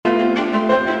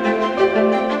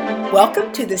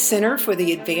Welcome to the Center for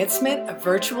the Advancement of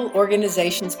Virtual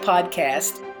Organizations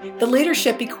podcast, The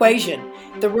Leadership Equation,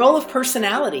 the Role of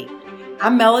Personality.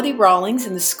 I'm Melody Rawlings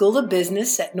in the School of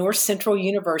Business at North Central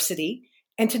University,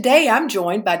 and today I'm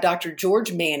joined by Dr.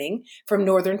 George Manning from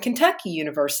Northern Kentucky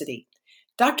University.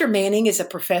 Dr. Manning is a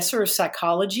professor of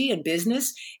psychology and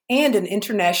business and an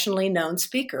internationally known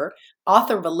speaker,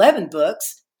 author of 11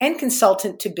 books, and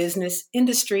consultant to business,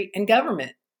 industry, and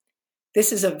government.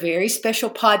 This is a very special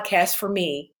podcast for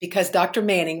me because Dr.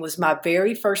 Manning was my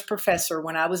very first professor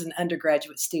when I was an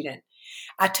undergraduate student.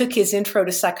 I took his Intro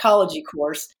to Psychology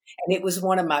course, and it was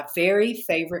one of my very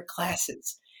favorite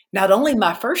classes. Not only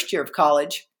my first year of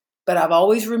college, but I've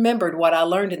always remembered what I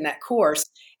learned in that course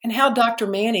and how Dr.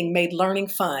 Manning made learning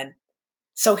fun.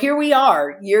 So here we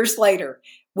are, years later,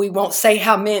 we won't say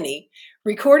how many,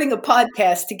 recording a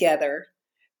podcast together.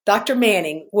 Dr.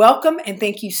 Manning, welcome and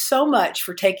thank you so much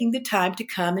for taking the time to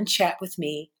come and chat with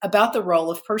me about the role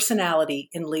of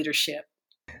personality in leadership.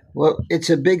 Well,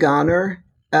 it's a big honor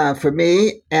for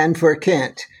me and for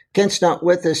Kent. Kent's not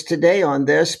with us today on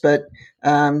this, but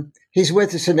he's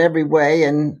with us in every way,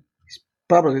 and he's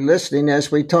probably listening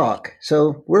as we talk.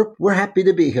 So we're happy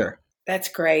to be here. That's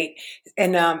great.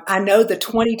 And I know the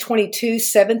 2022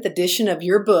 7th edition of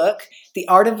your book, The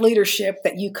Art of Leadership,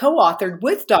 that you co-authored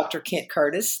with Dr. Kent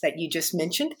Curtis, that you just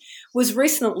mentioned, was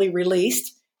recently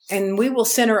released, and we will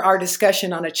center our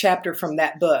discussion on a chapter from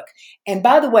that book. And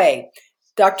by the way,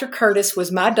 Dr. Curtis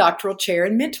was my doctoral chair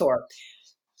and mentor.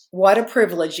 What a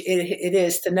privilege it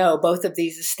is to know both of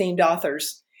these esteemed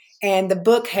authors. And the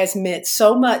book has meant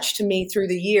so much to me through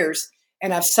the years,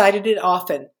 and I've cited it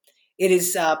often. It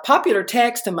is a popular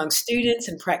text among students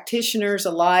and practitioners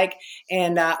alike,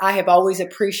 and I have always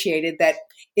appreciated that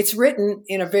it's written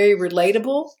in a very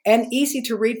relatable and easy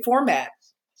to read format.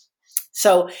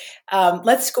 So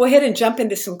let's go ahead and jump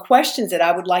into some questions that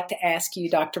I would like to ask you,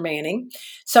 Dr. Manning.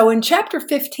 So in Chapter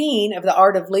 15 of The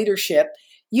Art of Leadership,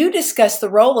 you discuss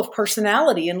the role of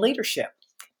personality in leadership.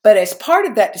 But as part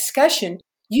of that discussion,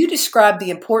 you describe the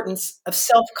importance of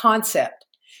self-concept.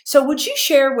 So would you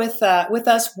share with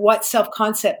us what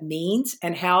self-concept means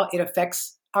and how it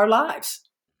affects our lives?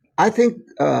 I think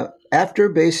after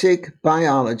basic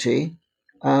biology,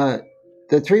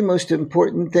 the three most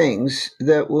important things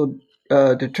that will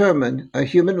determine a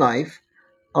human life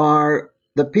are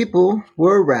the people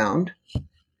we're around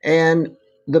and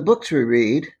the books we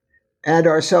read and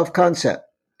our self-concept.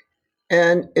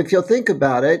 And if you'll think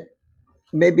about it,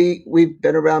 maybe we've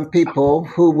been around people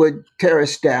who would tear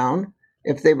us down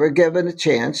if they were given a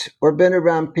chance, or been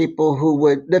around people who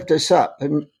would lift us up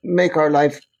and make our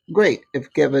life great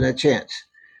if given a chance.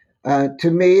 To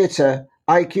me, it's a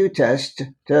IQ test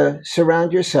to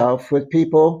surround yourself with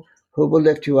people who will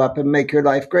lift you up and make your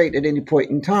life great at any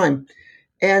point in time.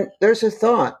 And there's a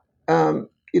thought,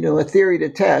 a theory to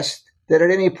test that at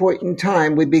any point in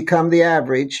time, we become the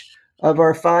average of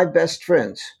our 5 best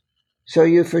friends. So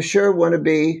you for sure want to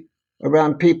be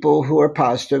around people who are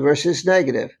positive versus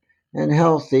negative, and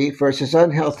healthy versus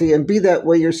unhealthy, and be that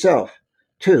way yourself,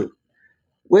 too.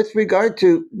 With regard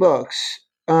to books,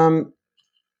 if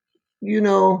you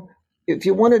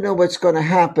want to know what's going to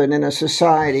happen in a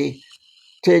society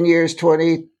 10 years,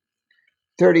 20,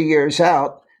 30 years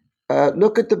out,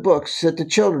 look at the books that the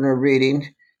children are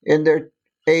reading in their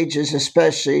ages,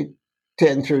 especially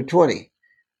 10 through 20.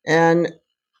 And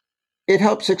it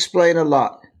helps explain a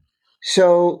lot.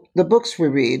 So the books we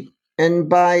read, and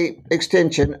by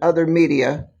extension, other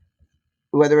media,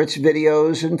 whether it's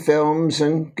videos and films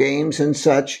and games and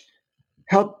such,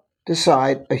 help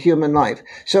decide a human life.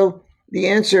 So the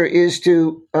answer is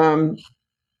to,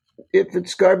 if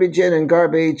it's garbage in and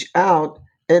garbage out,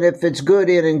 and if it's good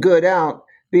in and good out,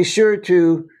 be sure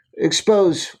to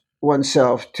expose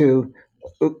oneself to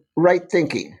right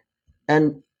thinking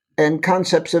and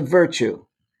concepts of virtue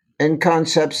and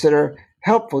concepts that are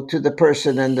helpful to the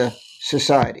person and the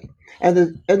society. And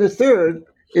the third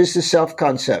is the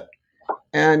self-concept.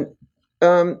 And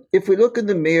if we look in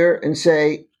the mirror and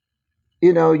say,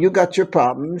 you got your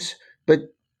problems, but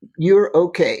you're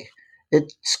okay,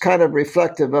 it's kind of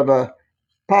reflective of a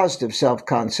positive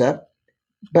self-concept.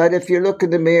 But if you look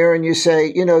in the mirror and you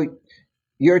say,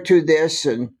 you're too this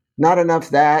and not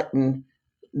enough that, and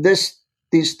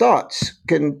these thoughts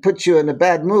can put you in a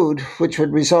bad mood, which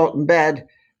would result in bad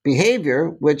behavior,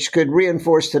 which could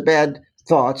reinforce the bad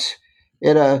thoughts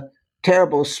in a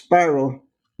terrible spiral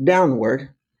downward.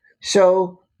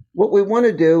 So what we want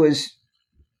to do is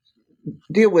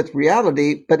deal with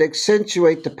reality, but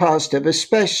accentuate the positive,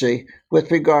 especially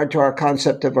with regard to our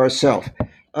concept of ourself.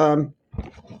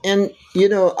 And,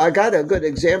 I got a good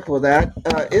example of that.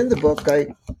 In the book, I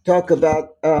talk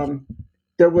about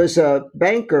there was a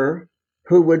banker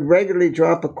who would regularly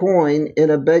drop a coin in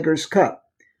a beggar's cup.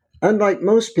 Unlike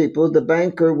most people, the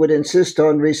banker would insist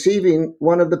on receiving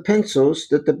one of the pencils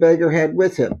that the beggar had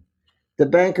with him. The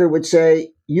banker would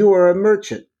say, "You are a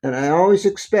merchant, and I always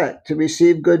expect to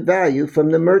receive good value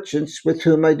from the merchants with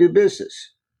whom I do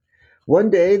business." One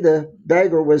day the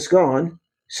beggar was gone.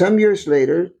 Some years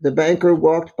later, the banker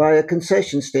walked by a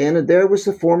concession stand, and there was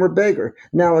the former beggar,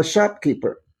 now a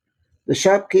shopkeeper. The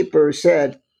shopkeeper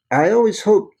said, "I always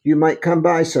hoped you might come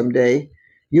by some day.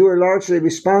 You are largely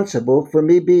responsible for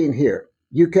me being here.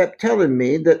 You kept telling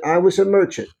me that I was a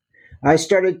merchant. I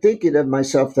started thinking of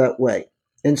myself that way.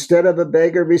 Instead of a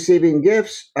beggar receiving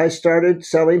gifts, I started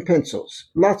selling pencils,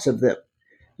 lots of them.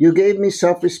 You gave me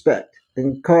self respect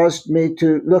and caused me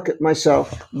to look at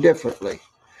myself differently."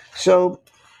 So,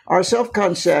 our self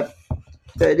concept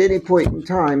at any point in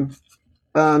time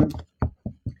um,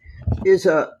 is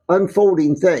a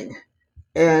unfolding thing.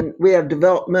 And we have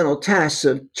developmental tasks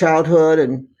of childhood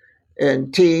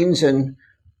and teens and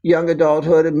young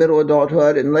adulthood and middle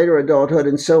adulthood and later adulthood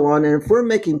and so on. And if we're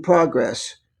making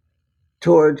progress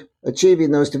toward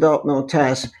achieving those developmental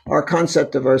tasks, our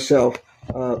concept of ourselves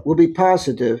will be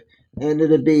positive, and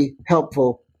it'll be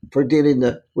helpful for dealing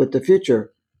with the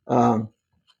future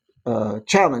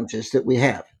challenges that we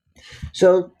have.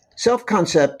 So, self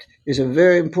concept is a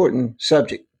very important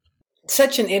subject.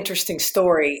 Such an interesting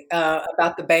story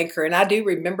about the banker, and I do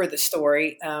remember the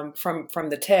story from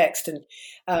the text. And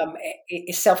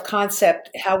self concept,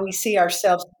 how we see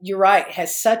ourselves. You're right,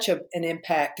 has such an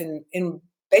impact in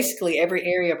basically every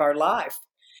area of our life.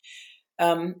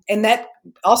 And that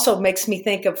also makes me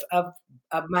think of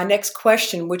my next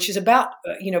question, which is about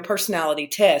personality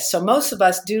tests. So most of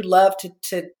us do love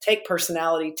to take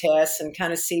personality tests and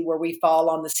kind of see where we fall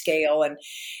on the scale.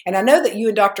 And I know that you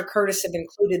and Dr. Curtis have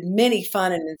included many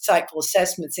fun and insightful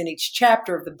assessments in each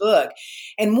chapter of the book.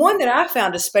 And one that I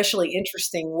found especially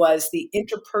interesting was the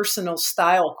interpersonal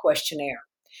style questionnaire.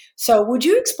 So, would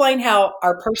you explain how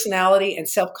our personality and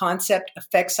self concept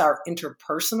affects our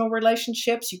interpersonal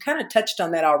relationships? You kind of touched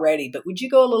on that already, but would you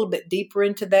go a little bit deeper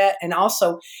into that, and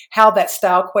also how that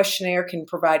style questionnaire can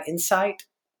provide insight?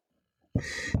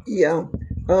 Yeah.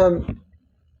 Um,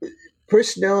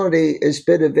 Personality has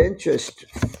been of interest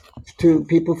to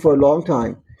people for a long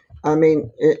time. I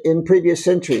mean, in previous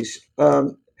centuries.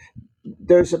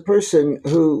 There's a person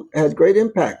who had great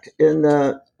impact in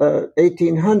the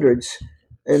 1800s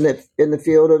in the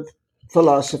field of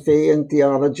philosophy and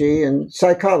theology and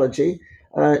psychology.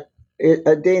 Uh,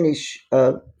 a Danish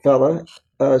fella,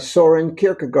 Soren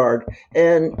Kierkegaard.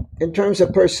 And in terms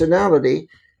of personality,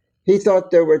 he thought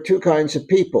there were two kinds of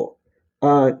people: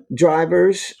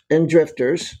 drivers and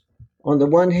drifters on the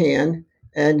one hand,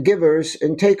 and givers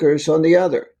and takers on the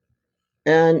other.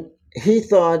 And he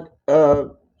thought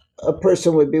a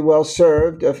person would be well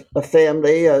served, a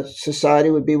family, a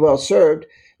society would be well served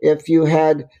if you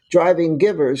had driving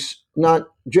givers, not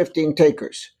drifting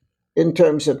takers, in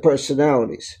terms of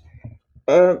personalities.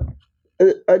 Uh,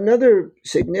 Another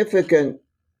significant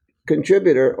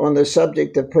contributor on the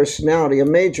subject of personality, a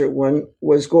major one,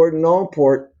 was Gordon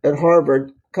Allport at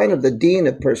Harvard, kind of the dean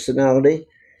of personality.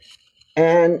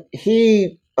 And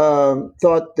he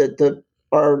thought that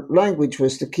our language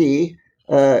was the key,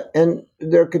 and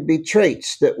there could be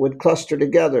traits that would cluster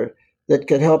together that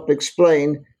could help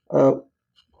explain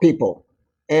people.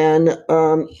 And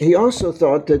he also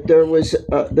thought that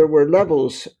there were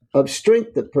levels of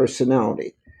strength of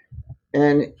personality,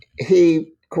 and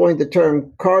he coined the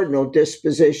term cardinal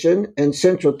disposition and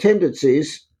central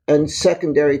tendencies and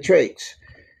secondary traits.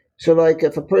 So, like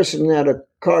if a person had a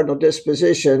cardinal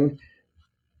disposition,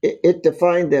 it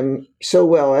defined them so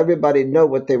well. Everybody know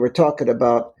what they were talking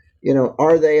about.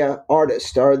 Are they an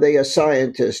artist? Are they a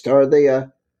scientist? Are they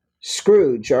a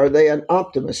Scrooge? Are they an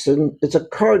optimist? And it's a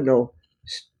cardinal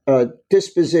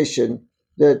disposition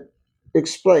that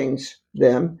explains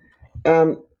them.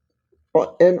 Um,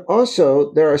 and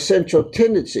also, there are central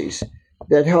tendencies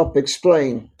that help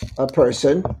explain a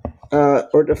person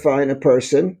or define a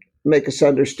person, make us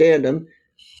understand them.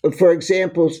 For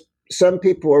example, some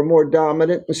people are more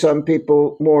dominant and some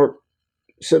people more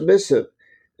submissive.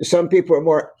 Some people are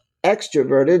more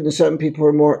extroverted and some people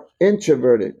are more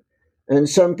introverted. And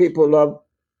some people love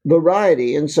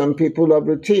variety and some people love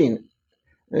routine.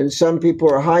 And some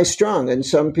people are high strung and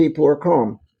some people are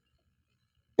calm.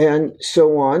 And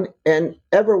so on. And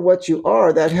ever what you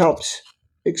are, that helps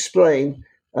explain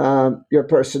your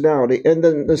personality. And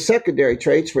then the secondary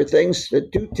traits were things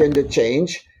that do tend to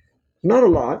change, not a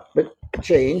lot, but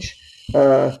change.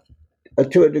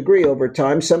 to a degree over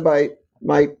time. Somebody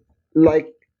might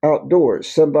like outdoors.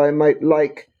 Somebody might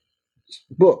like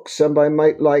books. Somebody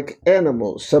might like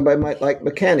animals. Somebody might like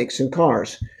mechanics and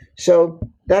cars. So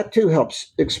that too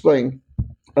helps explain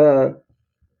uh,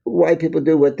 why people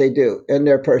do what they do and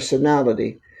their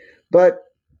personality. But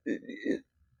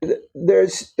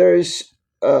there's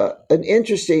an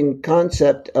interesting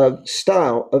concept of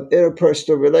style of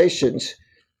interpersonal relations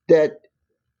that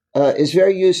is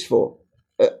very useful,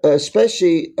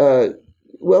 especially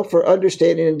well for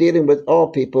understanding and dealing with all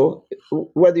people,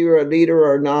 whether you're a leader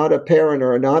or not, a parent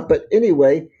or not. But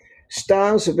anyway,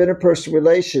 styles of interpersonal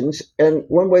relations, and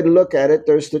one way to look at it,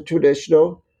 there's the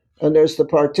traditional, and there's the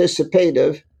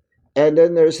participative, and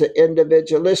then there's the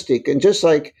individualistic. And just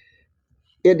like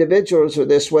individuals are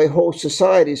this way, whole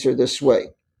societies are this way.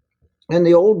 And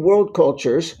the old world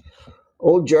cultures,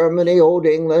 old Germany, old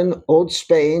England, old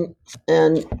Spain,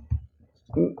 and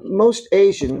most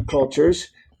Asian cultures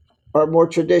are more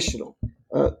traditional.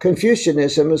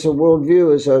 Confucianism as a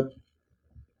worldview is a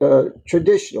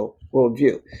traditional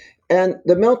worldview. And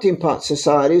the melting pot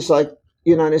societies like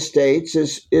the United States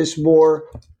is more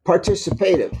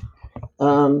participative.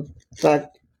 In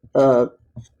fact,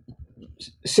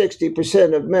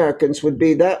 60% of Americans would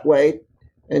be that way,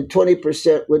 and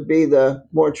 20% would be the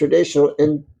more traditional,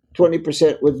 and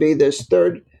 20% would be this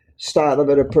third style of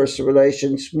interpersonal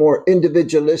relations, more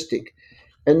individualistic.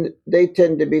 And they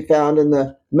tend to be found in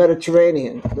the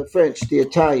Mediterranean, the French, the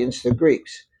Italians, the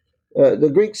Greeks.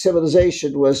 The Greek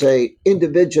civilization was a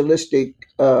individualistic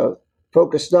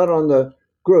focus, not on the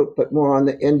group, but more on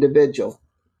the individual.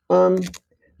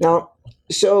 Now,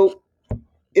 so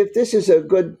if this is a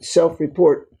good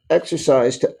self-report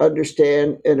exercise to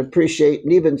understand and appreciate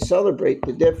and even celebrate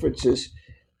the differences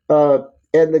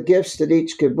and the gifts that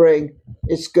each could bring,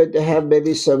 it's good to have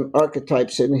maybe some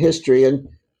archetypes in history and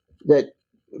that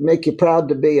make you proud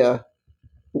to be a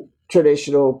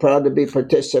traditional, proud to be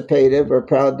participative, or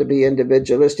proud to be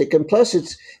individualistic. And plus,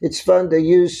 it's fun to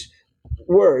use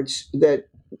words that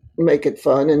make it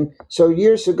fun. And so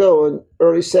years ago, in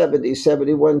early 70s,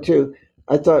 71 too,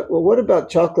 I thought, well, what about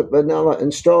chocolate, vanilla,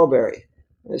 and strawberry?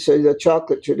 And so the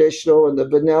chocolate traditional and the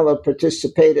vanilla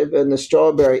participative and the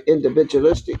strawberry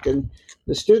individualistic. And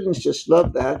the students just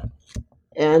loved that.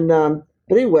 And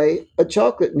but anyway, a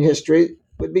chocolate in history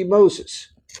would be Moses,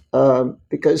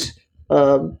 because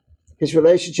his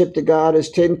relationship to God, his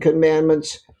 10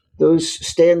 commandments, those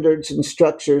standards and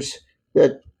structures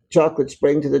that chocolates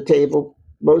bring to the table.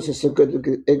 Moses is a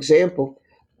good example.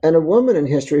 And a woman in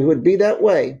history who would be that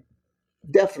way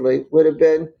definitely would have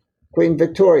been Queen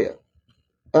Victoria.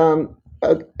 A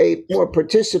more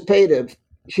participative,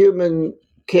 human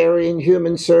caring,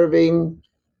 human serving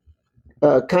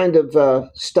kind of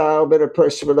style of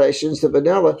interpersonal relations, the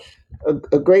vanilla.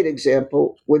 A great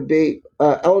example would be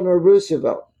Eleanor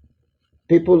Roosevelt.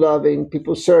 People loving,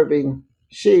 people serving.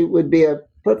 She would be a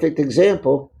perfect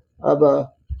example of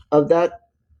that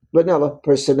vanilla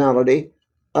personality,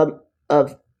 of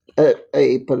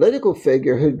a political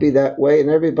figure who'd be that way, and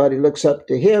everybody looks up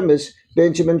to him, is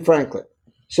Benjamin Franklin.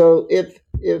 So if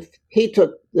he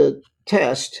took the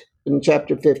test in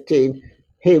chapter 15,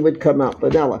 he would come out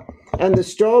vanilla. And the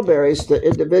strawberries, the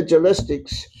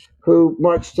individualistics who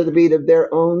march to the beat of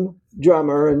their own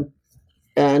drummer,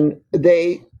 and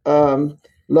they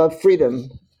love freedom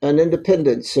and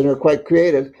independence and are quite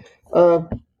creative,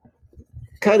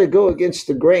 kind of go against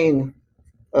the grain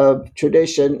of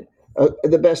tradition.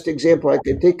 The best example I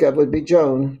could think of would be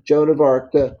Joan of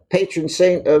Arc, the patron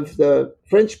saint of the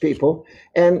French people.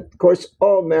 And of course,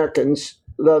 all Americans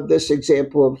love this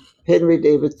example of Henry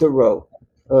David Thoreau,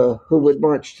 who would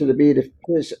march to the beat of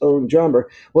his own drummer.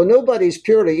 Well, nobody's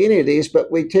purely any of these,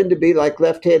 but we tend to be like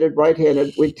left-handed,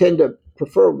 right-handed. We tend to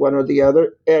prefer one or the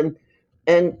other, and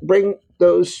bring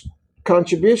those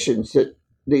contributions that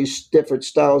these different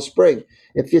styles bring.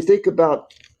 If you think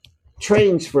about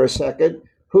trains for a second,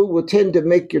 who will tend to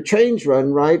make your trains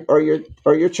run right are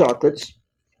your chocolates,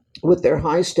 with their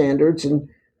high standards and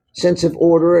sense of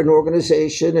order and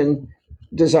organization and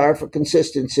desire for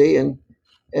consistency, and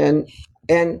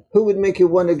who would make you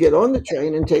want to get on the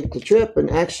train and take the trip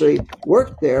and actually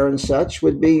work there and such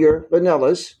would be your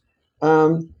vanillas.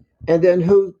 And then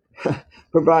who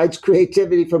provides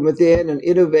creativity from within and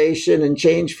innovation and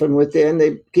change from within,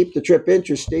 they keep the trip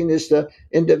interesting, is the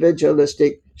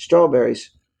individualistic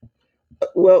strawberries.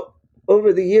 Well,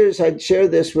 over the years, I'd share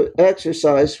this with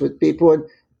exercise with people and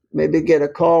maybe get a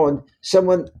call, and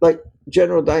someone like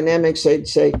General Dynamics, they'd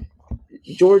say,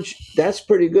 George, that's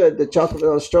pretty good, the chocolate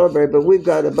vanilla strawberry, but we've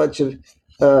got a bunch of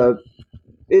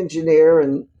engineer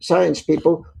and science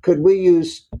people, could we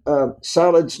use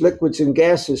solids, liquids, and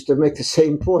gases to make the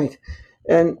same point?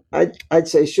 And I'd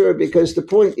say sure, because the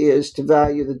point is to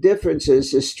value the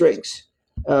differences as strengths,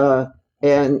 uh,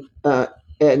 and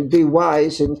and be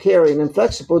wise and caring and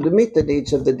flexible to meet the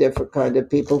needs of the different kind of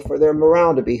people for their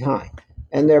morale to be high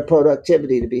and their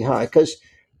productivity to be high. Because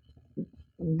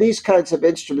these kinds of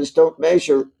instruments don't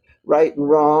measure right and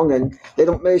wrong, and they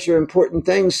don't measure important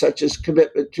things such as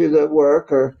commitment to the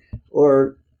work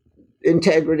or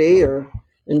integrity or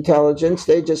intelligence.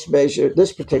 They just measure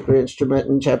this particular instrument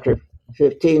in chapter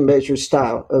 15 measures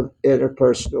style of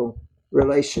interpersonal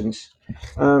relations.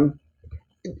 Um,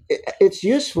 it's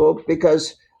useful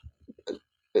because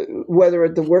whether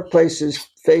at the workplace is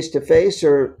face to face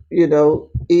or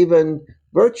even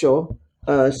virtual,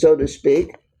 so to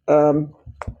speak,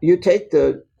 you take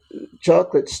the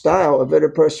chocolate style of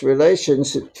interpersonal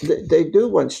relations. They do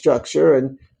want structure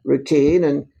and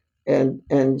routine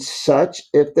and such.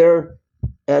 If they're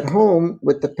at home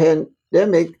with the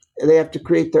pandemic, they have to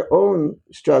create their own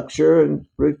structure and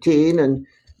routine and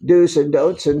do's and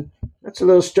don'ts, and that's a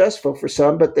little stressful for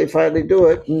some, but they finally do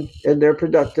it, and they're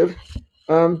productive.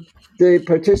 The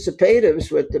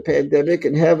participatives with the pandemic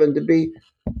and having to be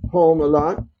home a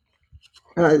lot,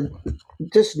 uh,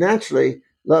 just naturally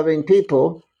loving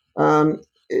people.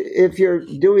 If you're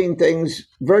doing things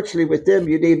virtually with them,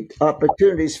 you need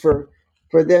opportunities for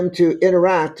them to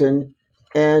interact and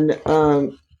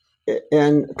um,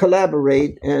 and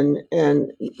collaborate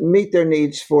and meet their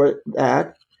needs for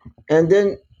that. And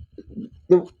then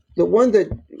the one that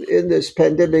in this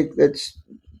pandemic that's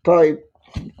probably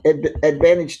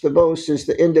advantaged the most is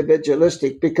the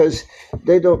individualistic, because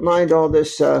they don't mind all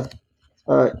this uh,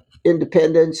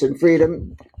 independence and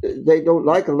freedom. They don't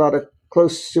like a lot of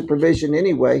close supervision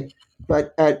anyway.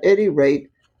 But at any rate,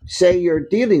 say you're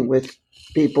dealing with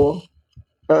people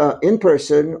in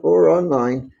person or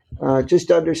online,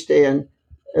 just understand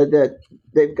that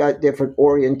they've got different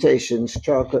orientations: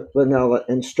 chocolate, vanilla,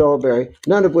 and strawberry,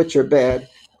 none of which are bad.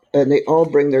 And they all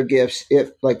bring their gifts,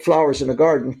 if like flowers in a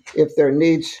garden, if their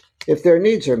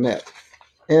needs are met.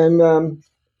 And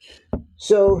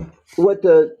so what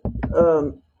the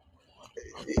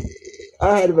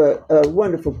I had a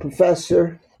wonderful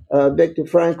professor, Viktor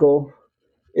Frankl,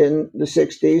 in the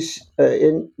 60s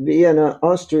in Vienna,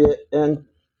 Austria. And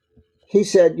he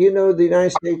said, the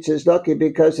United States is lucky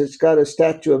because it's got a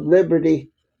Statue of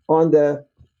Liberty on the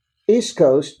East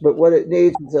Coast, but what it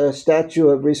needs is a Statue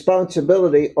of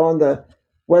Responsibility on the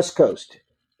West Coast.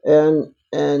 And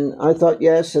I thought,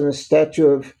 yes, and a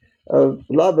statue of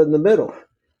love in the middle,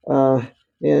 uh,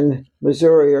 in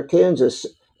Missouri or Kansas.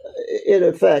 In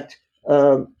effect,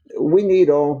 we need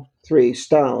all three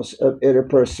styles of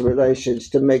interpersonal relations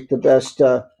to make the best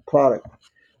product.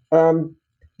 Um,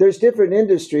 there's different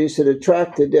industries that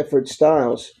attract the different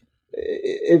styles.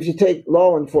 If you take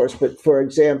law enforcement, for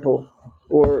example,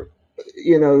 or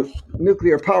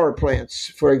nuclear power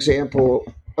plants, for example,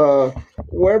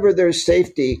 wherever there's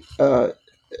safety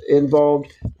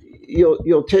involved,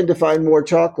 you'll tend to find more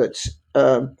chocolates.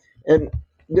 And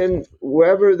then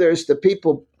wherever there's the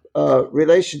people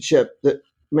relationship that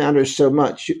matters so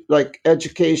much, like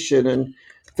education and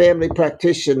family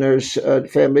practitioners,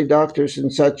 family doctors,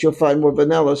 and such, you'll find more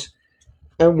vanillas.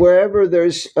 And wherever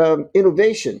there's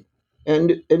innovation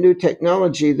and a new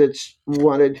technology that's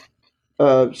wanted,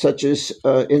 such as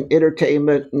in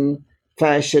entertainment and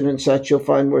fashion and such, you'll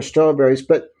find more strawberries.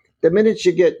 But the minute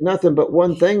you get nothing but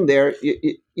one thing there,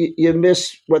 you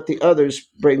miss what the others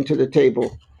bring to the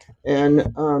table.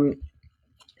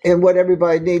 And what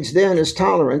everybody needs then is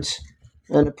tolerance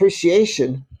and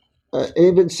appreciation,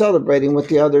 even celebrating what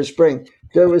the others bring.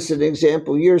 There was an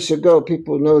example years ago.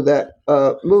 People know that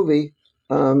movie,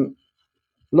 um,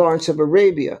 Lawrence of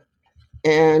Arabia,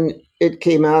 and it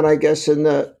came out, I guess, in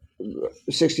the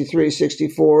 63,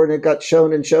 64, and it got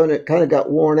shown and shown. It kind of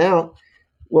got worn out.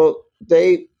 Well,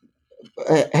 they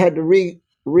had to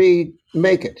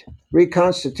remake it,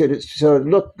 reconstitute it so it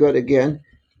looked good again.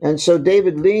 And so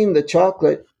David Lean, the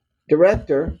chocolate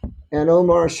director, and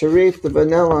Omar Sharif, the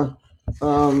vanilla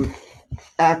um,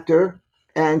 actor,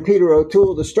 and Peter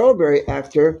O'Toole, the strawberry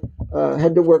actor,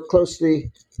 had to work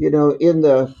closely, in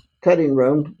the cutting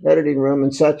room, editing room,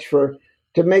 and such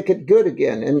to make it good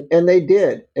again, and they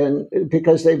did, and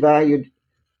because they valued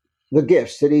the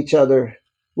gifts that each other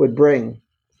would bring.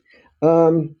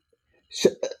 Um, so,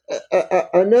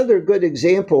 another good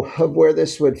example of where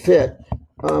this would fit.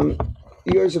 Um,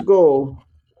 Years ago,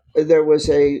 there was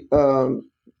a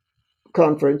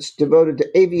conference devoted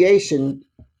to aviation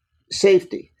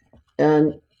safety,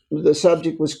 and the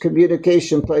subject was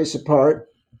communication plays a part,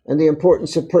 and the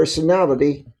importance of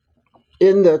personality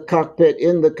in the cockpit,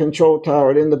 in the control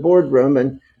tower, and in the boardroom.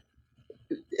 And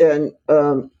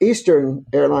Eastern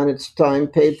Airline at the time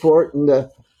paid for it, and the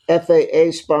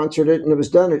FAA sponsored it, and it was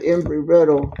done at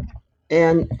Embry-Riddle.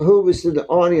 And who was in the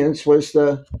audience was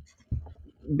the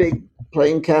big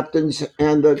plane captains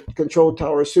and the control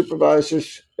tower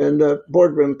supervisors and the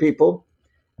boardroom people.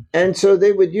 And so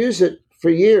they would use it for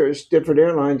years, different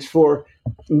airlines, for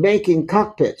making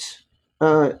cockpits,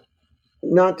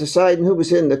 not deciding who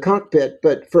was in the cockpit,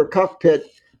 but for cockpit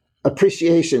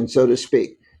appreciation, so to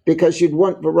speak, because you'd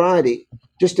want variety.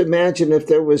 Just imagine if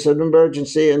there was an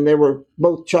emergency and there were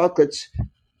both chocolates,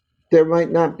 there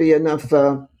might not be enough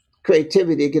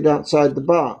creativity to get outside the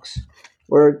box.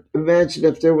 Or imagine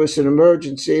if there was an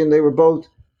emergency and they were both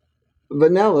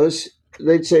vanillas,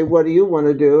 they'd say, "What do you want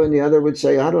to do?" And the other would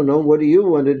say, "I don't know, what do you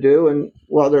want to do?" And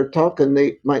while they're talking,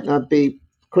 they might not be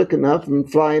quick enough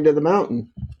and fly into the mountain.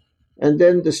 And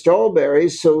then the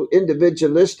strawberries, so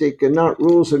individualistic and not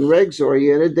rules and regs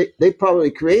oriented, they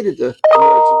probably created the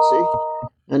emergency,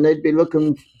 and they'd be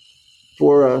looking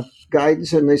for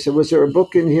guidance. And they said, "Was there a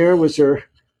book in here? Was there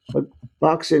a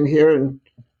box in here?"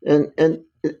 And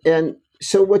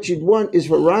so what you'd want is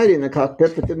variety in the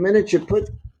cockpit. But the minute you put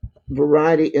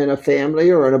variety in a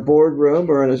family or in a boardroom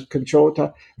or in a control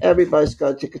tower, everybody's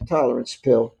got to take a tolerance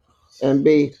pill and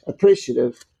be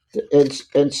appreciative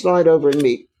and slide over and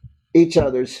meet each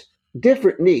other's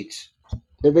different needs.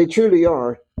 And they truly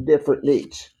are different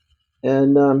needs.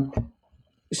 And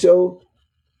so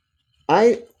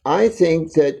I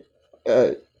think that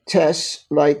tests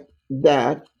like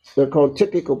that, they're called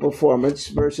typical performance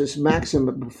versus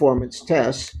maximum performance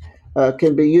tests,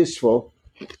 can be useful,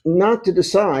 not to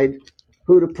decide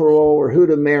who to parole or who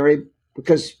to marry,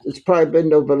 because it's probably been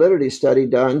no validity study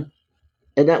done,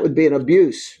 and that would be an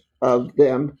abuse of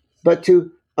them, but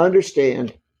to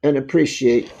understand and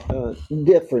appreciate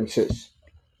differences.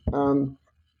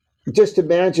 Just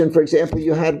imagine, for example,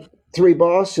 you had three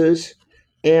bosses,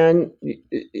 and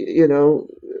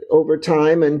over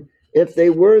time, and if they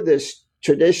were this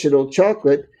traditional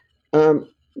chocolate,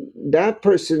 that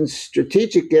person's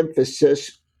strategic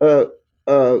emphasis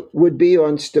would be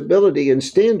on stability and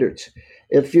standards.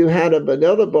 If you had a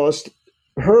vanilla boss,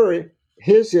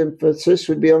 his emphasis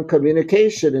would be on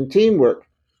communication and teamwork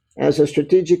as a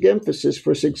strategic emphasis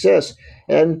for success.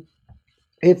 And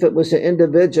if it was an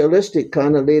individualistic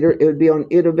kind of leader, it would be on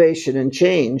innovation and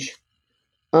change.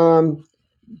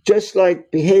 Just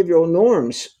like behavioral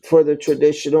norms for the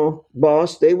traditional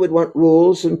boss, they would want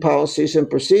rules and policies and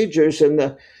procedures, and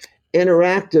the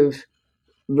interactive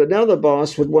vanilla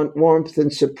boss would want warmth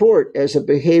and support as a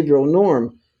behavioral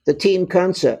norm, the team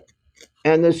concept.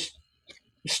 And the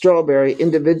strawberry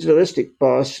individualistic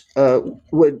boss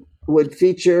would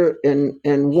feature and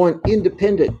want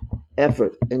independent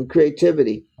effort and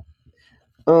creativity.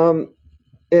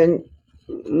 And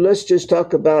let's just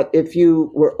talk about, if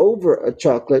you were over a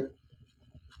chocolate,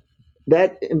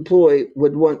 that employee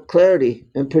would want clarity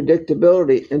and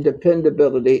predictability and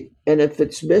dependability. And if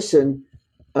it's missing,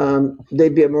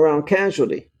 they'd be a morale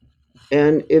casualty.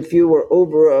 And if you were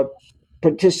over a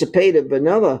participative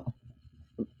vanilla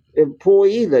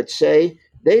employee, let's say,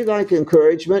 they like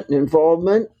encouragement and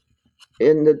involvement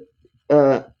in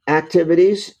the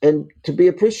activities and to be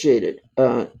appreciated.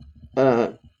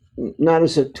 Not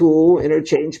as a tool,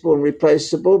 interchangeable and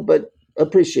replaceable, but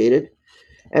appreciated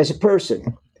as a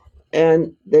person.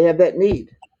 And they have that need.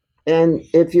 And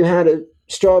if you had a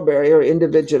strawberry or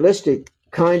individualistic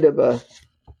kind of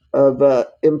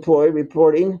employee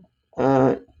reporting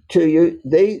to you,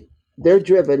 they're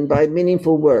driven by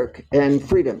meaningful work and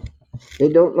freedom. They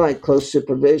don't like close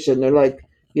supervision. They're like,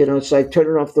 it's like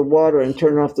turning off the water and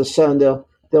turning off the sun. They'll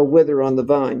wither on the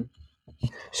vine.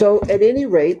 So at any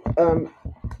rate,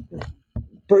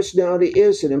 personality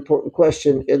is an important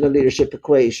question in the leadership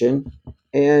equation.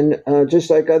 And just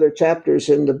like other chapters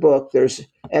in the book, there's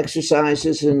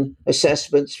exercises and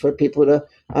assessments for people to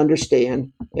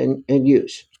understand and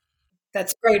use.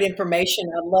 That's great information.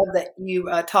 I love that you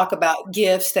talk about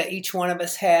gifts that each one of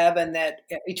us have and that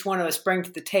each one of us bring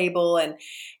to the table, and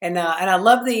I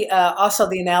love the also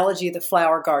the analogy of the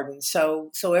flower garden.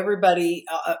 So everybody,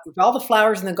 if all the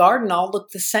flowers in the garden all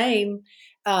look the same,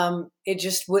 it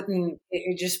just wouldn't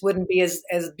be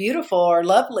as beautiful or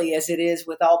lovely as it is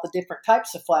with all the different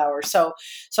types of flowers. So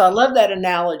I love that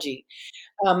analogy.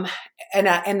 And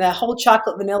the whole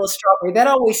chocolate, vanilla, strawberry, that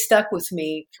always stuck with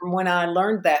me from when I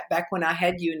learned that back when I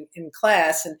had you in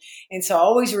class. And so I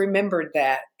always remembered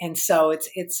that. And so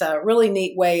it's a really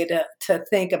neat way to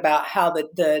think about how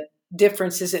the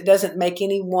differences, it doesn't make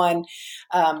anyone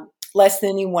less than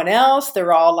anyone else.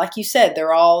 They're all, like you said,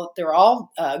 they're all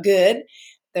good.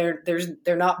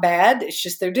 They're not bad. It's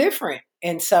just they're different.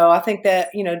 And so I think that,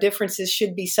 differences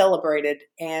should be celebrated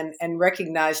and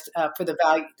recognized for the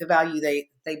value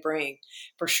they bring,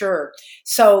 for sure.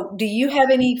 So do you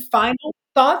have any final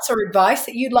thoughts or advice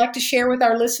that you'd like to share with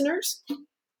our listeners?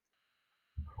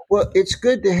 Well, it's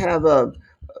good to have an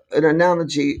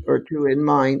analogy or two in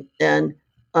mind. And,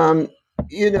 um,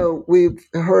 we've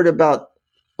heard about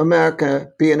America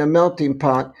being a melting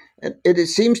pot. And it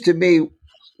seems to me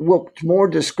what's more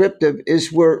descriptive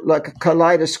is we're like a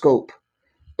kaleidoscope.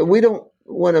 We don't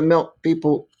want to melt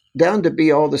people down to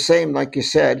be all the same, like you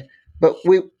said, but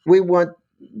we want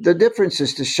the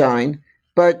differences to shine.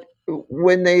 But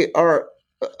when they are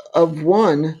of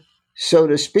one, so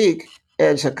to speak,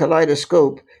 as a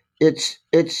kaleidoscope, it's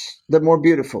the more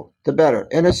beautiful, the better.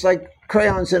 And it's like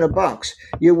crayons in a box.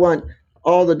 You want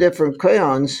all the different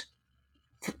crayons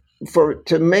for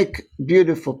to make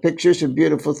beautiful pictures and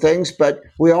beautiful things, but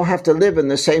we all have to live in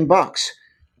the same box.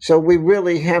 So we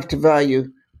really have to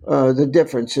value the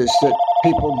differences that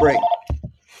people bring.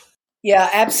 Yeah,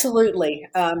 absolutely.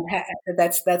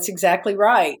 That's exactly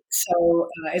right. So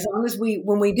as long as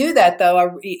when we do that,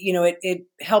 though, it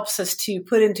helps us to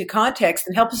put into context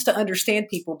and help us to understand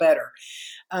people better.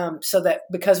 So that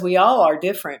because we all are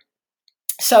different.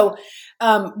 So,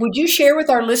 would you share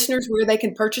with our listeners where they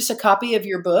can purchase a copy of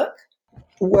your book?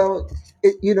 Well,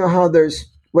 you know how there's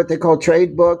what they call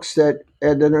trade books and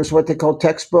then there's what they call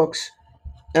textbooks,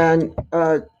 and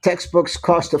textbooks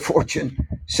cost a fortune.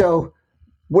 So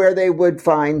where they would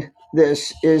find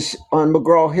this is on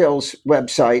McGraw Hill's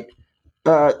website.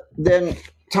 Then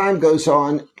time goes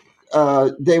on,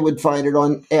 they would find it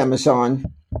on Amazon.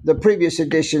 The previous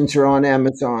editions are on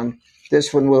Amazon.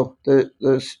 This one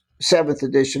the seventh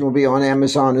edition will be on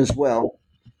Amazon as well.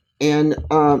 And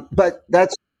but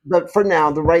for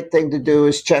now, the right thing to do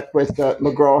is check with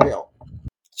McGraw Hill.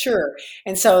 Sure.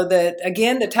 And so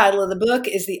the title of the book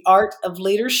is The Art of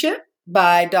Leadership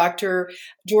by Dr.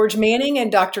 George Manning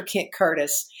and Dr. Kent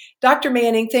Curtis. Dr.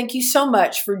 Manning, thank you so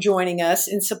much for joining us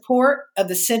in support of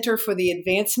the Center for the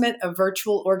Advancement of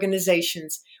Virtual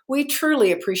Organizations. We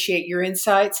truly appreciate your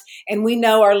insights, and we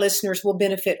know our listeners will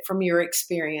benefit from your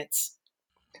experience.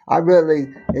 I really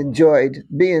enjoyed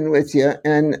being with you,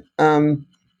 and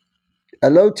a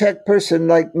low-tech person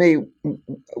like me,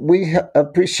 we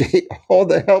appreciate all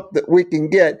the help that we can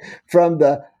get from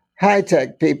the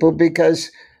high-tech people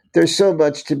because there's so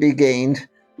much to be gained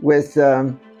with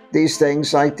these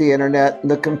things like the internet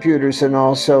and the computers and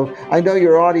all. So I know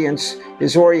your audience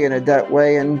is oriented that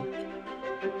way, and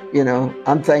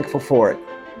I'm thankful for it.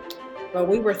 Well,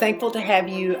 we were thankful to have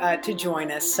you to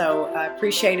join us, so I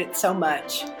appreciate it so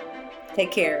much.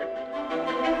 Take care.